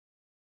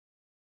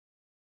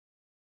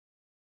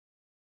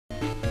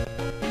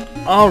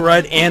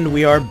Alright, and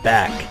we are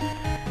back.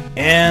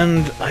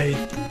 And I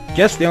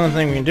guess the only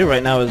thing we can do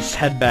right now is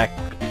head back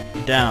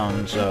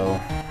down, so...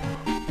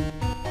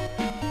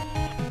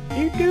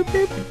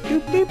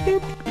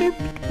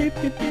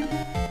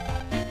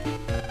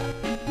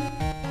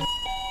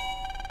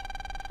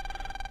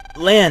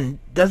 Lan,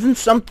 doesn't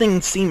something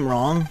seem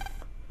wrong?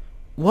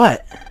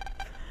 What?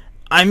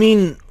 I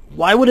mean,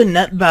 why would a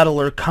net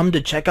battler come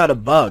to check out a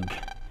bug?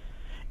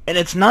 And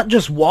it's not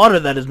just water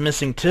that is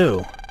missing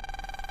too.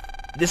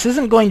 This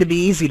isn't going to be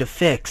easy to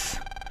fix.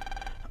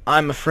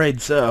 I'm afraid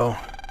so.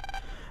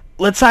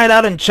 Let's hide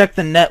out and check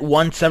the net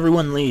once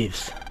everyone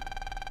leaves.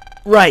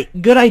 Right,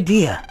 good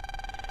idea.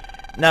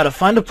 Now to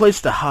find a place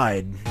to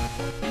hide.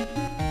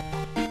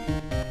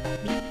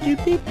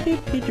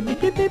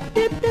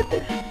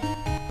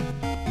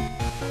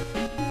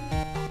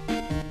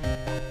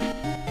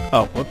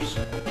 Oh, whoops.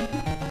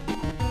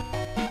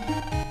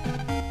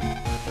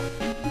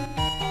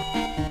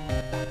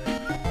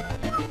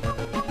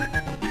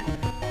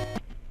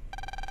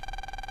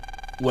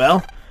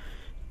 Well,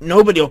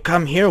 nobody'll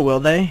come here,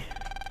 will they?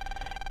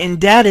 And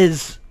Dad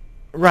is...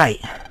 right.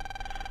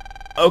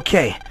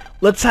 Okay,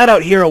 let's hide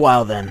out here a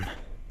while then.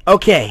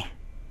 Okay.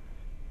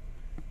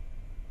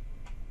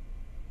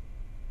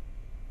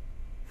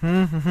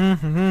 Okay,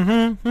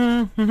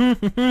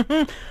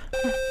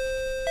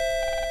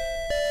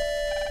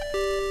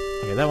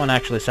 that one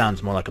actually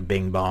sounds more like a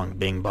bing bong,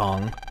 bing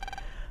bong.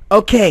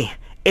 Okay,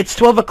 it's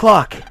 12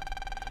 o'clock.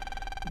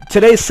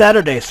 Today's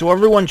Saturday, so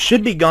everyone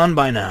should be gone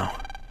by now.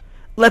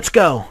 Let's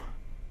go.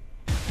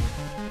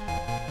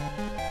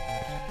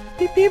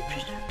 Beep beep.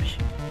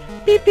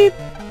 Beep beep.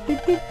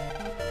 Beep beep.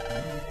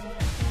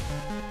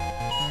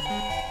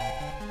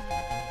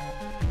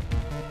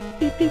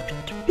 Beep beep.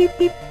 Beep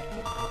beep.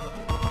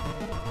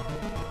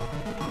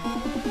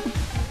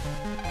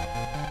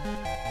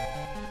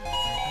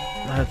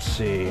 Let's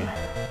see.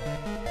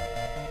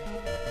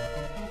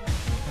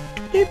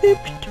 Beep beep.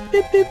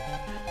 Beep beep.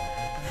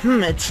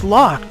 It's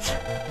locked.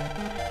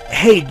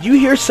 Hey, do you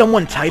hear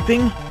someone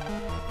typing?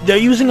 They're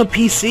using a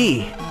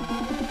PC.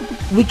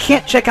 We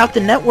can't check out the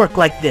network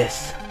like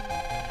this.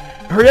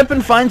 Hurry up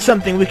and find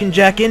something we can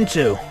jack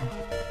into.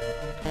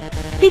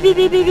 Beep beep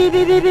beep beep beep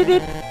beep beep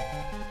beep.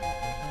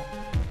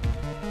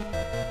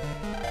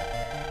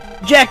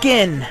 Jack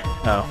in.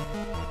 Oh.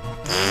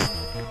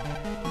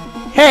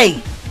 Hey.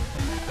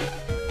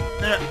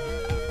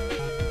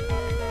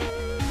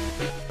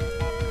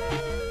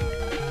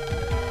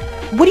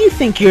 What do you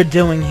think you're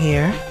doing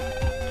here?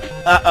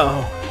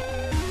 Uh-oh.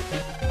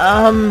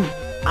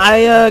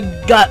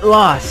 I got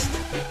lost.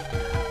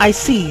 I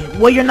see.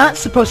 Well, you're not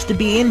supposed to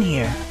be in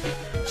here.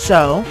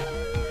 So,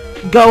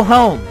 go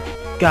home.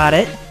 Got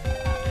it?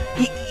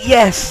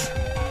 Yes.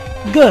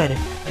 Good.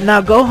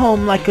 Now go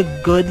home like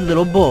a good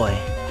little boy.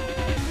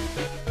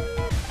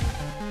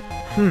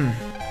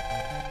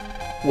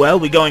 Well,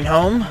 we going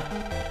home?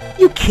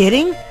 You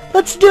kidding?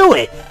 Let's do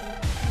it!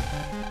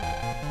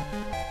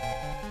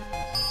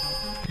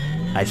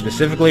 I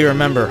specifically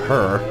remember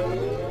her.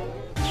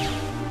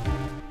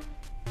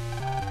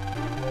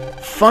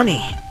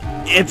 Funny,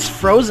 it's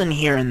frozen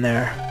here and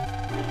there.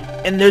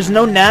 And there's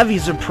no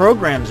navies or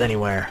programs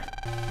anywhere.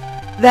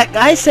 That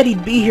guy said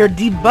he'd be here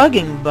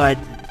debugging, but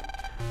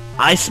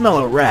I smell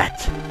a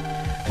rat.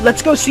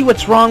 Let's go see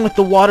what's wrong with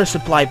the water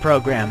supply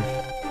program.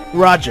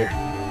 Roger.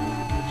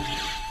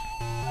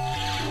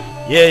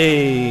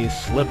 Yay,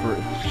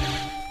 slippery.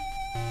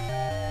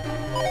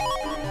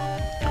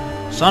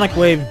 Sonic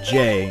Wave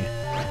J.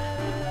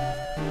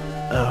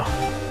 Oh.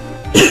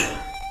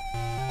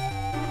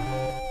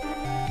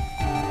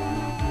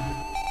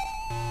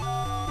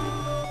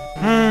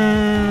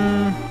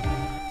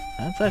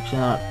 That's actually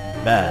not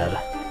bad.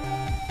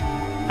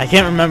 I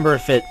can't remember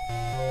if it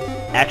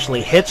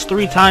actually hits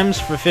 3 times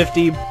for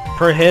 50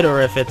 per hit,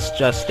 or if it's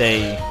just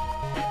a...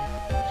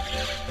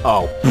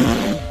 Oh.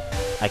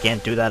 I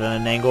can't do that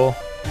at an angle?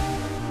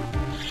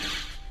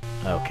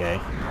 Okay.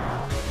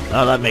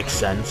 Oh, that makes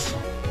sense.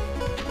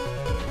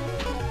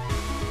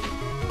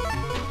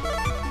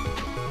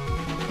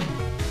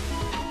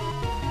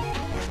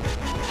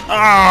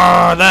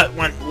 Ah, that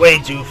went way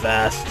too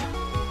fast.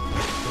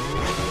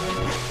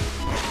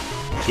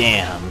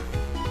 Damn.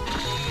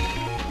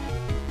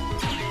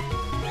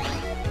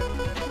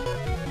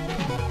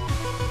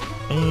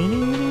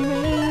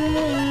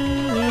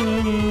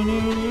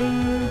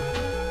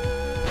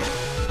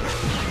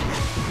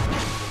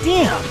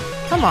 Damn!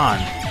 Come on!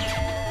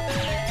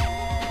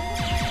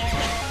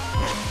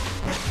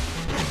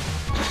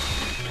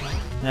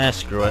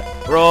 Screw it.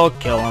 Roll,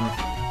 kill him.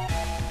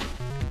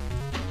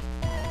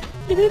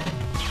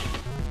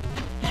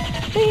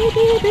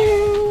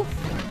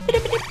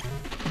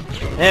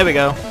 There we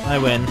go. I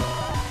win.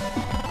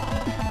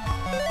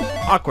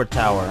 Awkward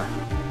Tower.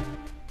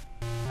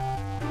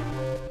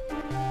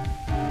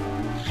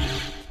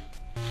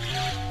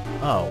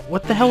 Oh,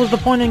 what the hell was the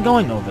point in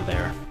going over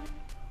there?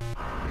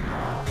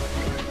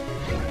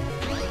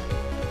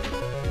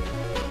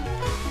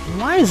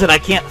 Why is it I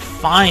can't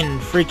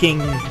find freaking...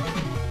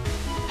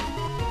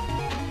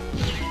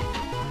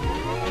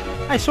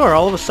 I swear,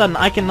 all of a sudden,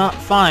 I cannot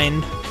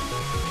find...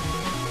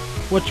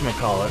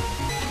 whatchamacallit.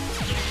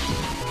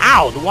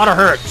 Ow! The water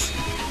hurts!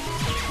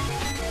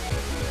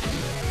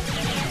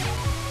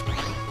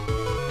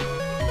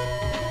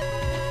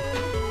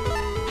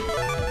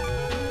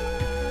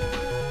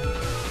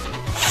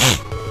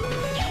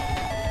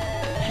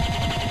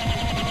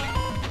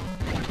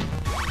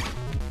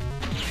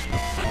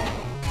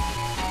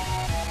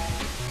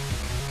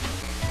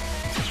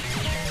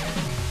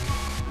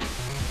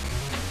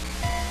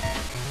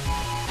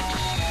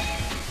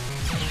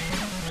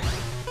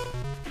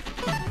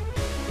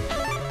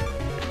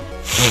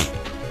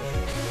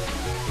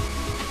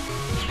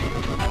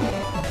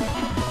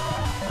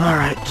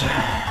 Alright.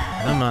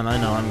 Come on, I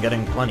know I'm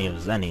getting plenty of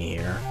Zenny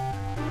here.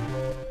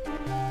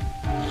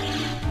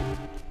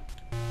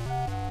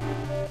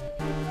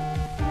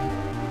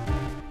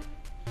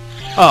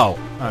 Oh,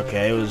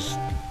 okay, it was...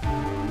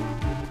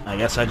 I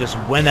guess I just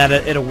went at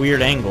it at a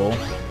weird angle.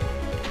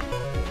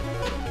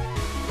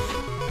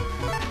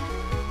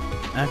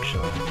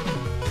 Actually...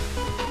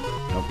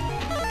 nope.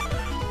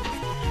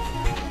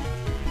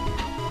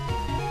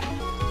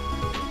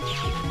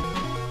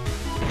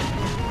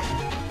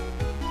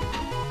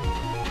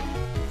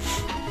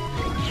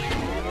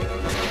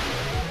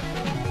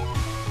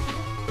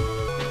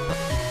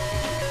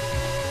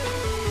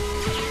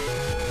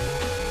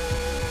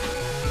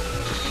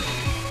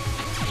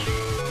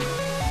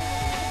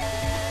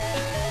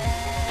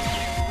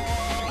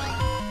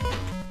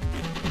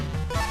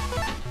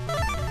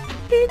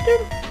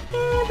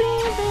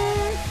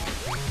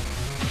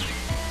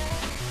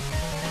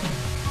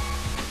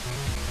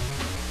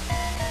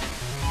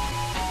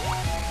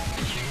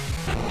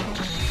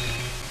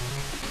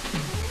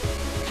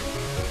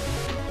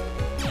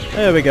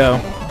 There we go.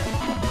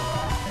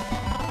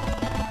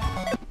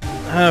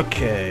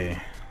 Okay.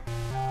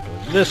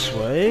 Go this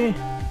way.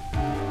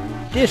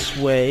 This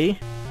way.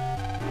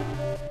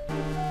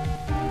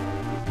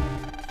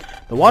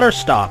 The water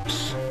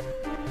stops.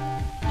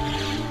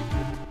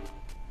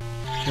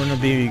 Wouldn't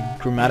it be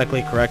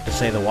grammatically correct to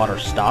say the water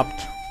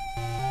stopped?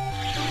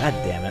 God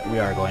damn it, we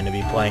are going to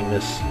be playing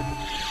this.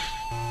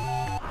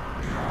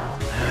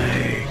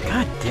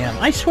 God damn,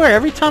 I swear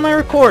every time I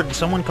record,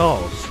 someone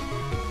calls.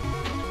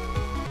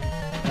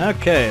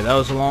 Okay, that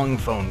was a long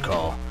phone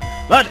call.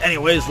 But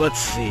anyways, let's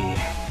see.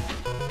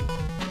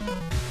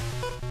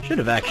 Should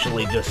have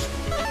actually just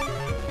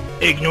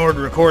ignored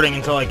recording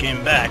until I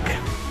came back.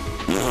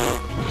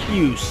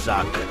 You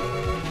suck.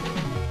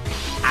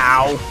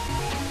 Ow.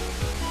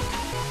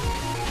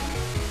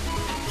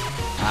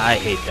 I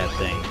hate that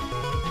thing.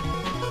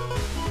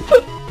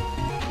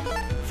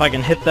 If I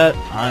can hit that,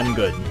 I'm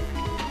good.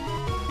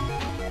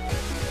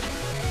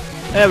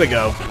 There we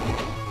go.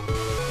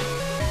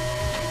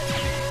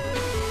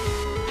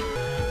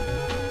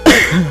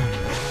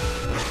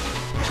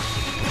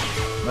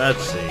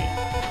 Let's see.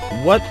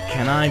 What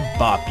can I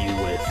bop you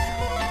with?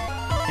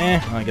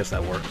 Well, I guess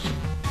that works.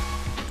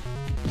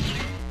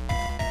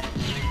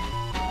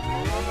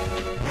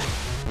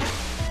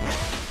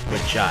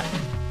 Good shot.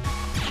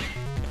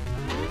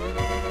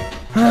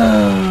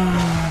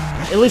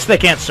 At least they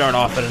can't start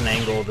off at an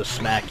angle to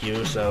smack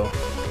you, so...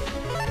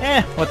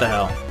 what the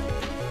hell.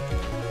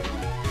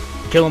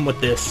 Kill him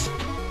with this.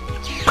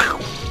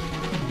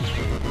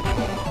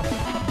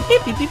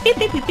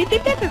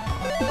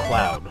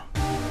 Cloud.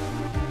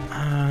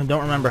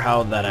 Don't remember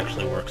how that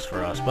actually works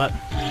for us, but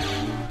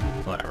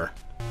whatever.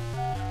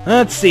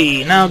 Let's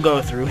see, now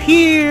go through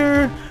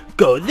here,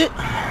 go get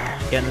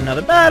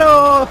another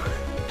battle.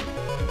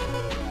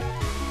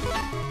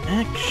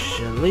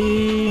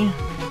 Actually...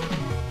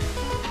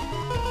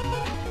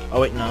 oh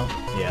wait, no.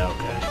 Yeah,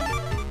 okay.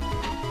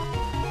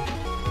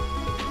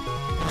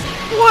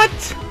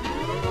 What?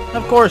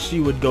 Of course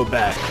you would go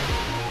back.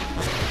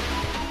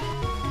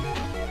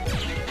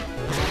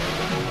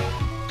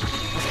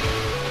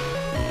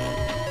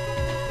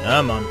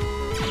 Come on.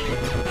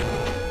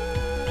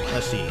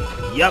 Let's see.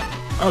 Yup.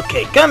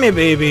 Okay, come here,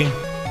 baby.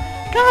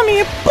 Come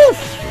here.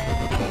 Poof!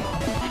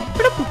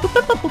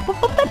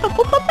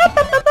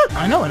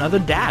 I know, another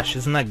dash.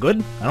 Isn't that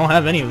good? I don't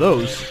have any of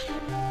those.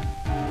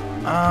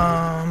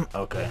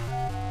 Okay.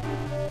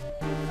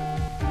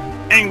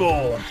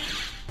 Angle.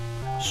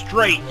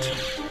 Straight.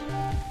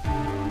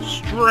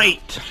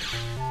 Straight.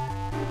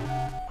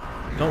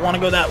 Don't want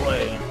to go that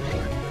way.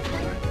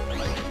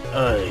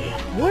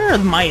 Where are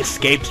my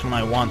escapes when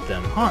I want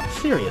them? Huh,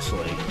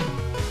 seriously.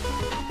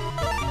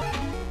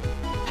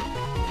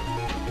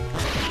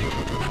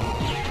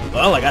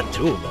 Well, I got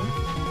two of them.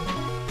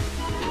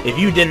 If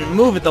you didn't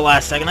move at the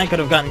last second, I could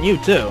have gotten you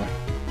too.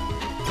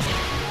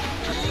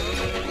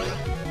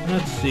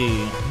 Let's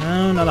see.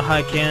 No, not a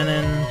high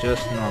cannon,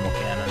 just normal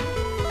cannon.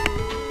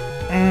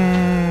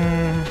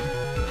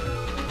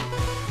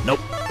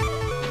 Nope.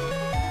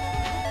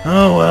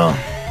 Oh well.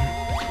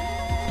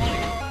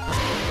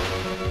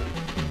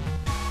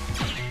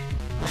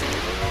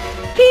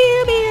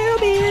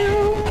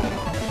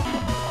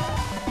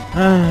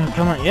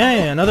 Come on,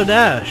 yeah, another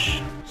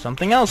dash.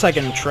 Something else I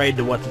can trade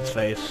to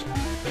what's-its-face.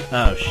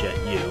 Oh shit,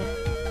 you.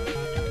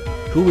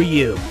 Who are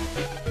you?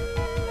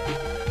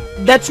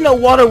 That's no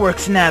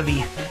Waterworks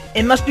Navi.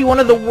 It must be one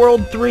of the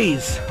World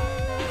 3s.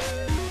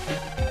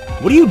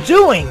 What are you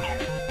doing?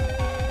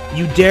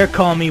 You dare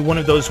call me one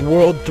of those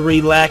World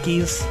 3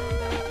 lackeys?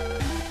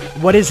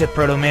 What is it,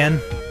 Proto-Man?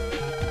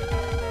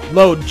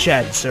 Load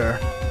Chad, sir.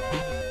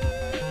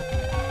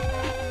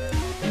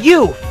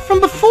 You! From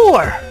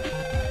before!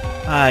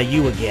 Ah,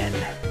 you again.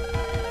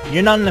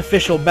 You're not an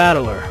official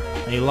battler.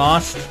 Are you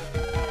lost?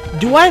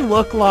 Do I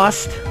look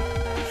lost?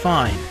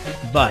 Fine,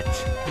 but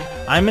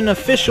I'm an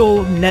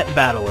official net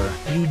battler,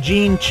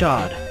 Eugene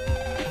Chad.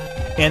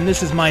 And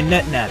this is my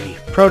net Navi,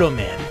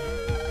 Proto-Man.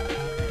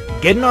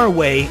 Get in our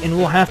way and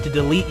we'll have to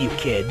delete you,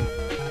 kid.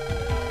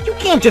 You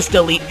can't just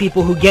delete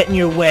people who get in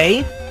your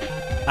way.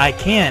 I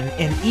can,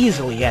 and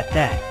easily at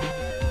that.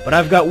 But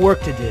I've got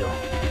work to do.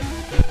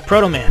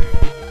 Proto-Man.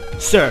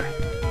 Sir.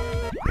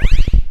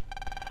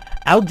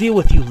 I'll deal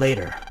with you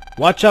later.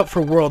 Watch out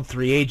for World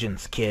 3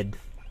 agents, kid.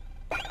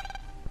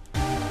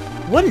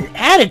 What an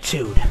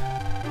attitude!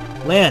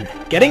 Lan,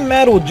 getting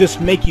mad will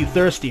just make you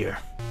thirstier.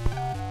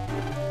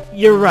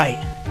 You're right.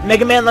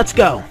 Mega Man, let's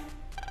go.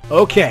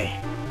 Okay.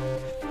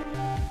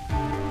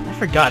 I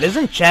forgot,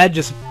 isn't Chad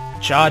just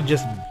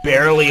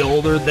barely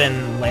older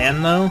than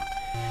Lan, though?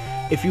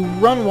 If you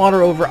run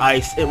water over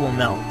ice, it will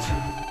melt.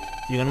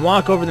 You can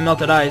walk over the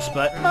melted ice,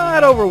 but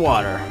not over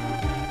water.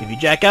 If you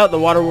jack out, the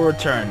water will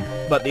return,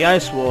 but the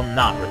ice will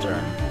not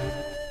return.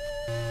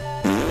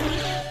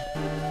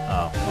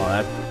 Oh,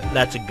 well,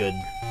 that's a good...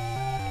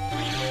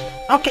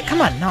 Okay,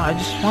 come on, no, I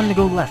just wanted to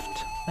go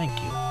left. Thank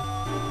you.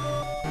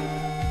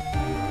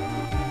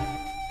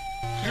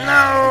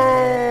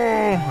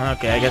 No!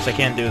 Okay, I guess I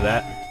can't do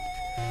that.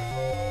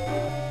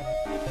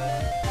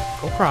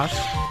 Go across.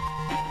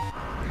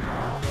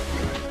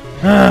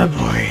 Ah,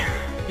 boy.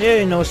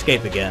 Yay, no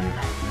escape again.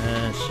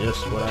 That's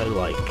just what I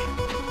like.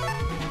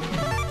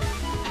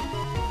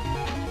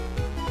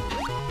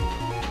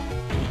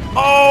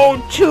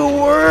 Oh, too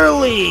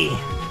early!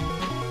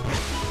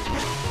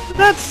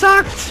 That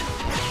sucked!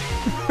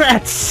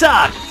 That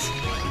sucked!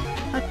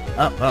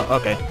 Oh,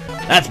 okay.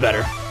 That's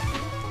better.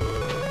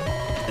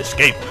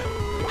 Escape.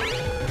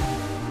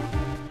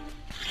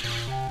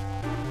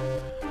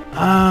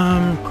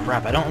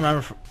 Crap, I don't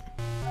remember...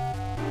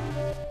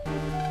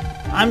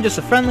 I'm just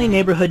a friendly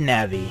neighborhood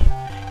Navi.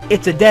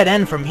 It's a dead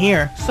end from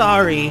here.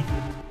 Sorry.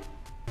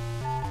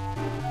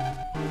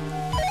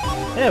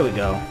 There we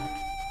go.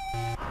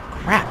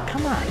 Crap,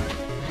 come on.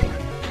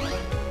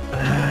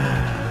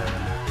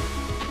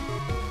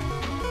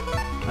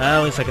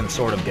 Well, at least I can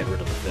sort of get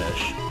rid of the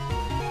fish.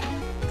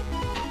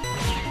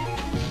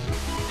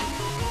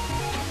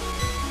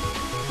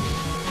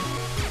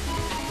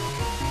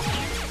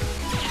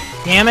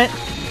 Damn it!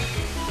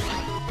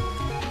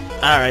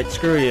 Alright,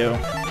 screw you.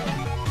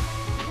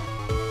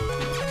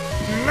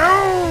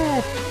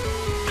 No!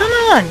 Come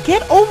on,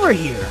 get over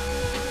here!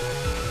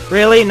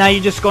 Really? Now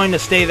you're just going to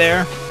stay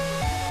there?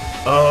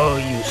 Oh,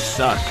 you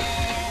suck.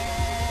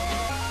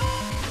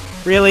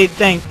 Really?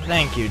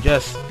 Thank you.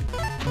 Just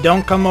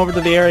don't come over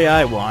to the area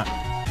I want.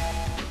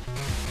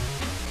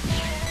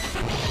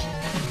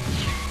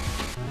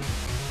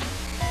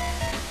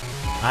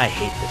 I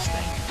hate this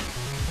thing.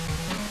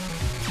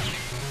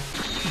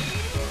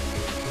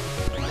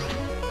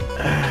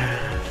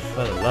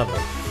 For the love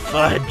of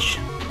fudge.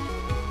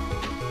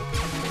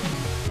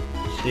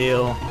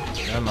 Steel.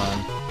 Come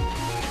on.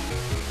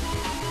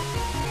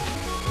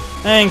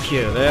 Thank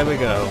you. There we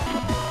go.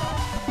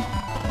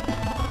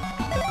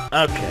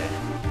 Okay.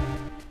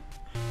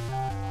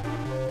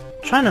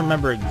 Trying to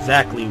remember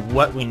exactly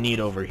what we need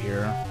over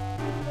here.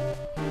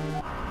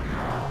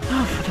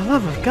 Oh, for the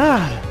love of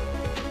God.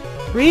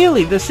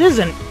 Really? This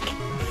isn't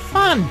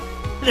fun.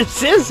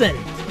 This isn't.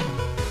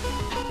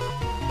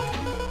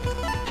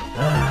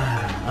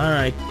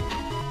 Alright.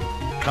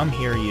 Come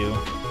here, you.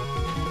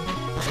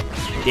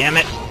 Damn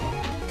it.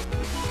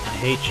 I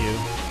hate you.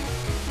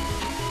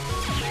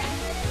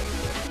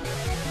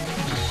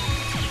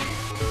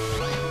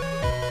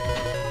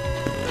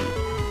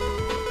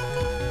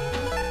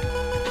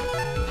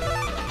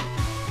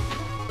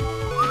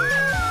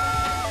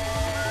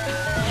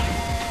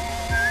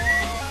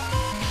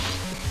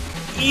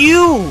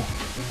 You!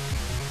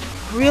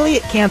 Really?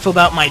 It canceled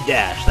out my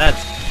dash.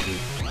 That's cute.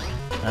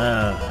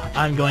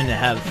 I'm going to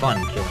have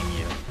fun killing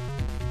you.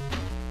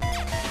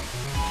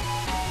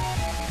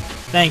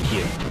 Thank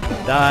you.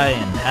 Die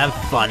and have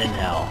fun in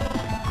hell.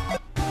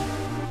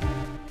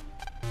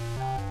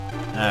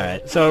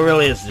 Alright, so it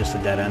really is just a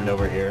dead end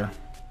over here.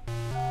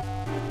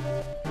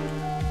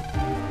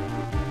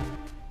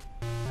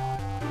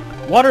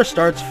 Water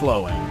starts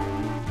flowing.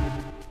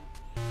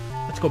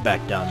 Let's go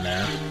back down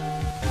there.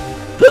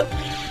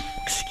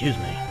 Excuse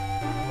me.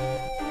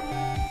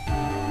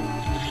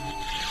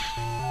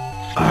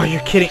 Oh,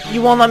 you're kidding.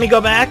 You won't let me go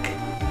back?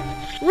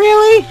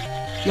 Really?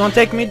 You won't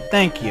take me?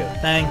 Thank you.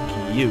 Thank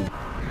you.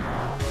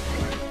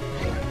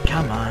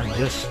 Come on,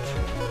 just...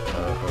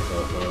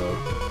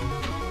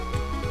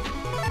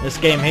 This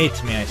game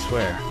hates me, I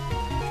swear.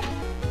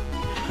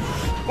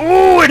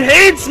 Oh, it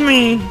hates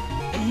me!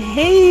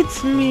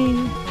 hates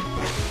me.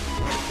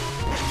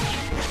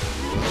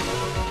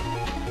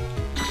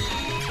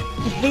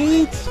 He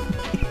hates me.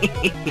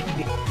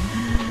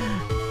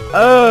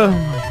 Oh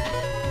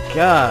my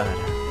god.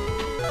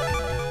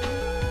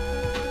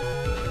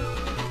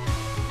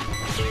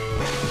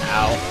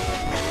 Ow.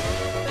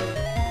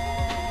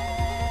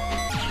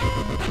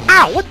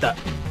 Ow, what the?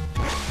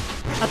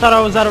 I thought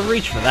I was out of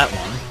reach for that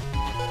one.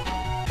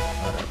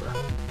 Whatever.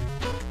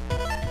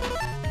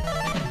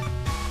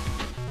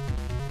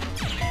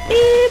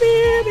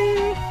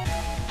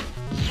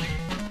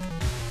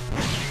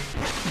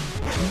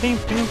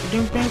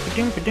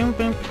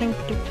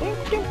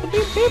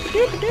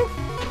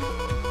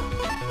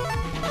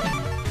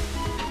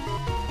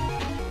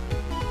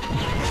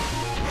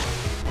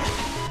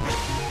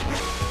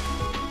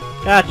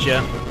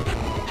 Gotcha.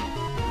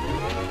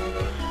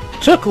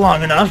 Took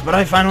long enough, but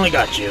I finally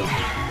got you.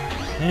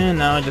 And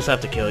now I just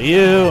have to kill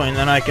you, and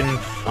then I can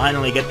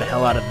finally get the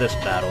hell out of this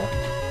battle.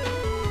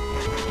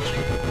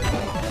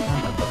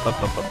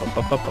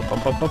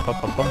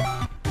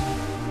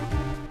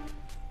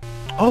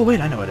 Oh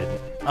wait, I know what I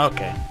did.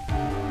 Okay.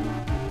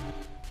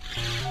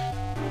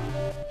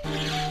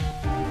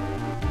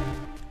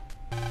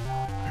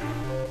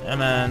 Yeah,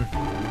 man.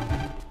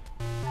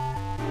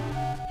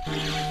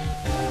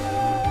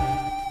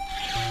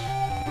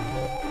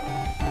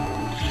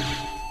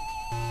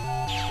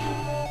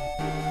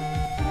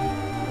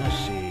 Let's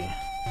see.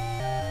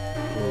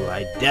 Ooh,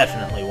 I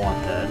definitely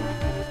want that.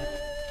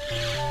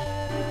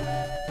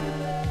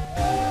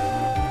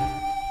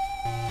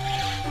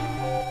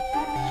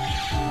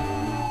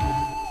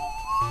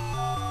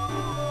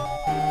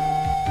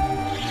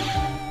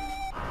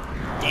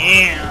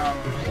 Damn.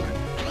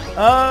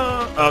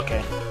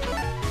 Okay.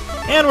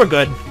 And we're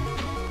good.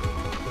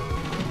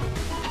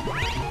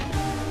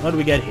 What do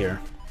we get here?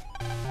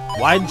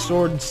 Wide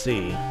Sword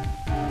C.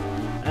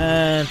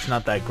 It's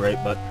not that great,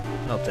 but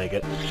I'll take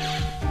it.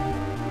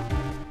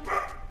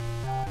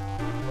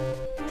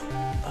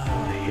 Oh,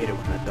 I hate it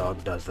when the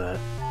dog does that.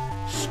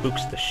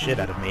 Spooks the shit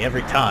out of me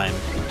every time.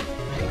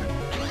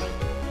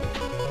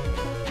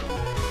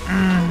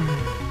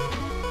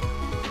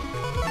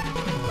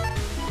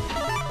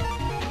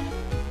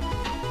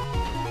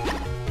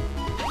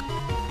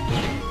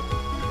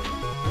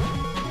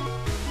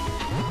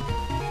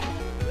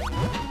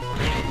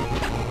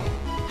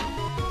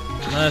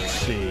 Let's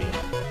see.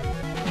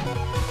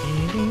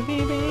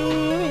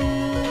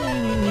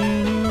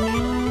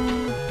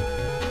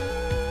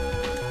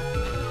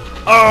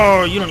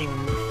 Oh, you don't even...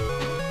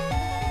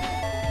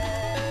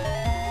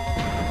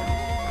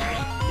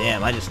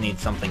 Damn, I just need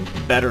something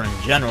better in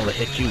general to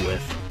hit you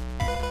with.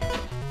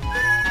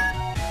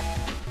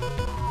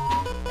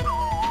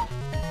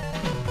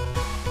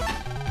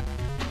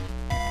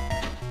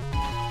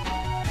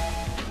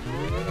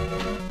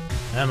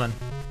 Come on.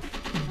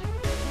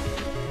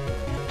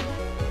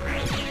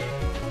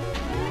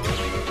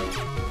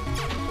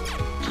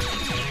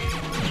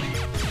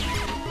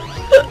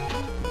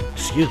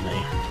 Excuse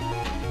me.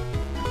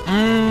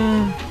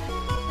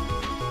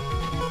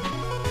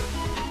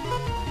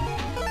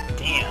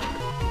 Damn.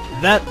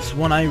 That's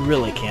one I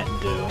really can't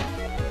do.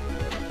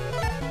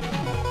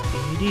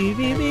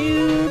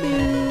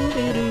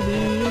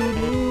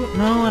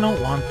 No, I don't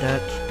want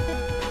that.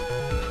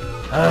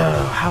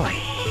 Oh, how I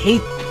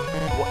hate...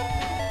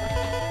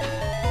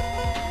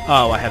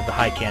 Oh, I have the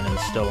high cannon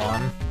still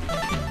on.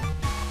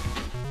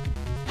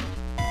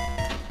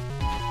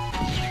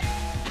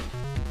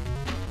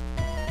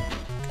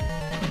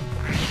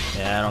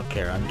 Yeah, I don't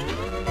care. I'm just...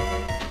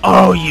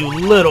 Oh, you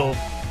little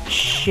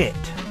shit.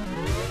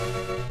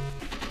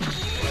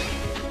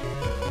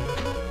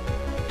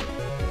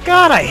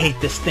 God, I hate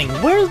this thing.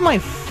 Where's my...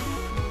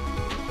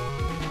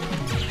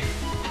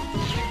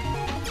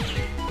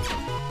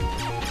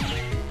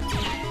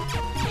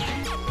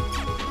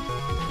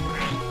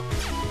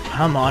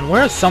 Come on,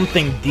 where's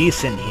something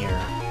decent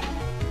here?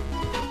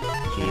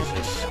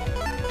 Jesus.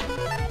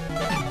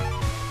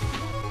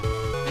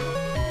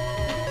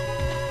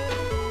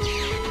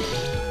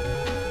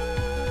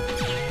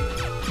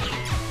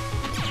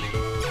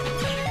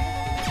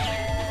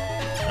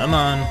 Come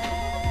on.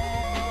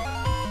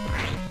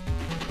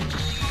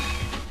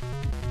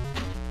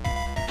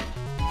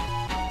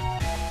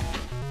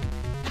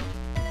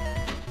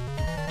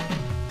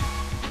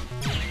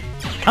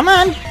 Come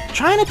on!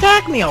 Try and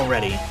attack me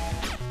already!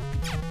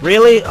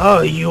 Really?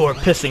 Oh, you are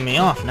pissing me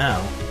off now.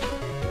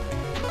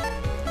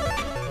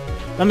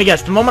 Let me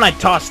guess, the moment I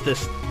toss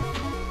this...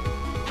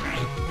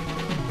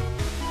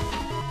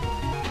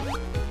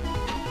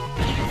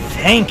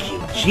 Thank you,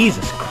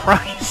 Jesus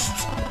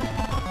Christ.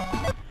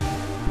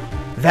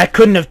 That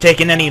couldn't have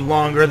taken any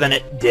longer than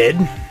it did.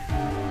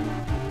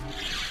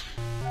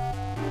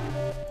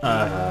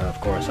 Of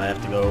course, I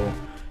have to go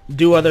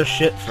do other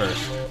shit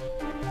first.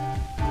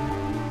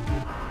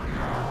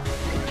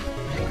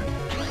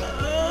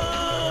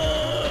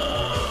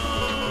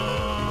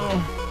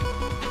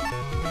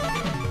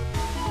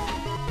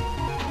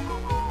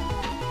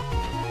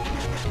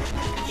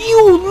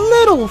 You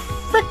little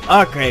frick...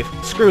 Okay,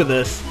 screw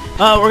this.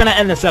 We're gonna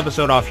end this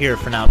episode off here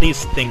for now.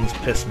 These things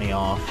piss me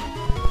off.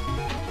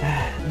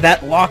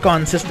 That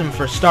lock-on system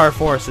for Star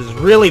Force is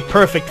really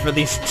perfect for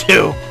these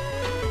two.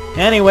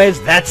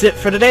 Anyways, that's it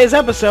for today's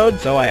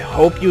episode, so I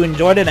hope you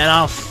enjoyed it, and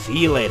I'll see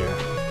you later.